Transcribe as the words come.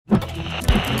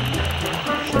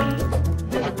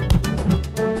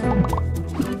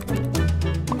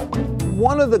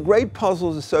One of the great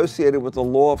puzzles associated with the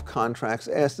law of contracts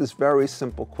asks this very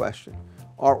simple question: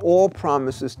 are all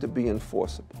promises to be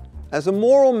enforceable? As a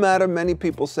moral matter, many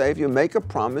people say if you make a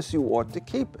promise, you ought to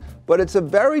keep it. But it's a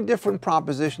very different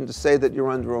proposition to say that you're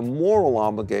under a moral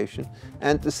obligation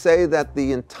and to say that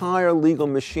the entire legal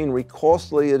machinery,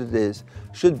 costly as it is,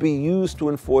 should be used to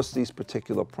enforce these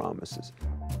particular promises.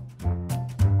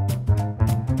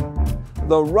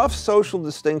 The rough social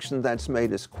distinction that's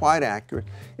made is quite accurate.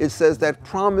 It says that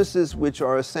promises which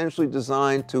are essentially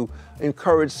designed to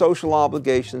encourage social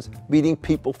obligations, meeting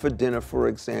people for dinner, for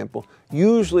example,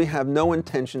 usually have no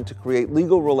intention to create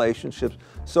legal relationships.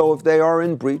 So if they are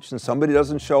in breach and somebody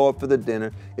doesn't show up for the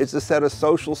dinner, it's a set of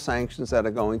social sanctions that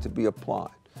are going to be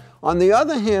applied. On the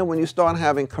other hand, when you start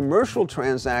having commercial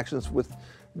transactions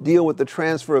deal with the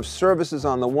transfer of services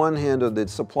on the one hand or the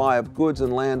supply of goods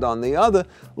and land on the other,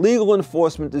 legal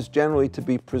enforcement is generally to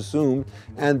be presumed,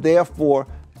 and therefore,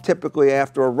 typically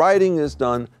after a writing is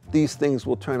done, these things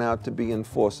will turn out to be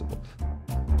enforceable.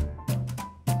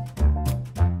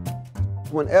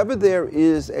 Whenever there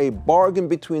is a bargain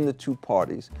between the two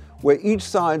parties, where each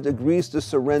side agrees to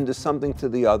surrender something to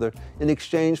the other in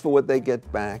exchange for what they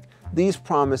get back, these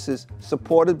promises,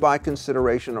 supported by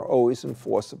consideration, are always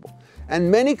enforceable.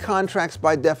 And many contracts,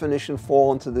 by definition,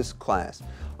 fall into this class.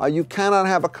 You cannot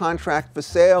have a contract for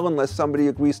sale unless somebody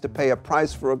agrees to pay a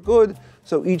price for a good,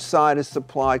 so each side has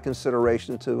supplied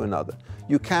consideration to another.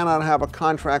 You cannot have a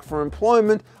contract for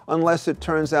employment unless it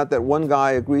turns out that one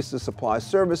guy agrees to supply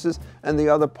services and the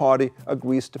other party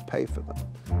agrees to pay for them.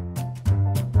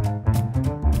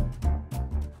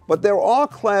 But there are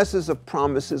classes of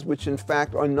promises which in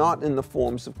fact are not in the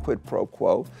forms of quid pro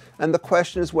quo, and the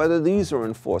question is whether these are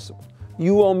enforceable.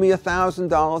 You owe me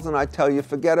 $1,000 and I tell you,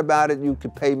 forget about it, you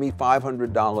could pay me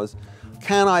 $500.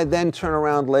 Can I then turn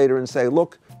around later and say,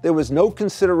 look, there was no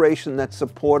consideration that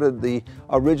supported the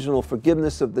original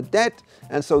forgiveness of the debt,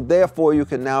 and so therefore you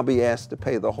can now be asked to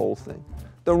pay the whole thing?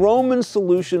 The Roman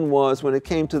solution was, when it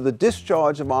came to the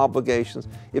discharge of obligations,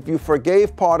 if you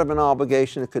forgave part of an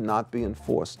obligation, it could not be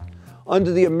enforced.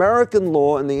 Under the American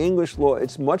law and the English law,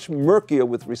 it's much murkier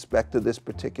with respect to this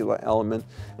particular element.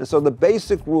 And so the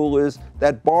basic rule is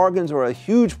that bargains are a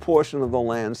huge portion of the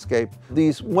landscape.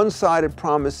 These one-sided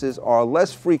promises are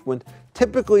less frequent.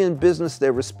 Typically in business,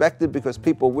 they're respected because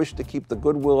people wish to keep the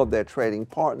goodwill of their trading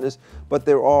partners, but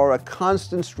there are a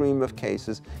constant stream of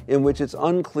cases in which it's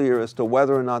unclear as to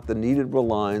whether or not the needed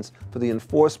reliance for the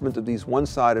enforcement of these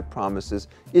one-sided promises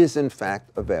is in fact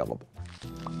available.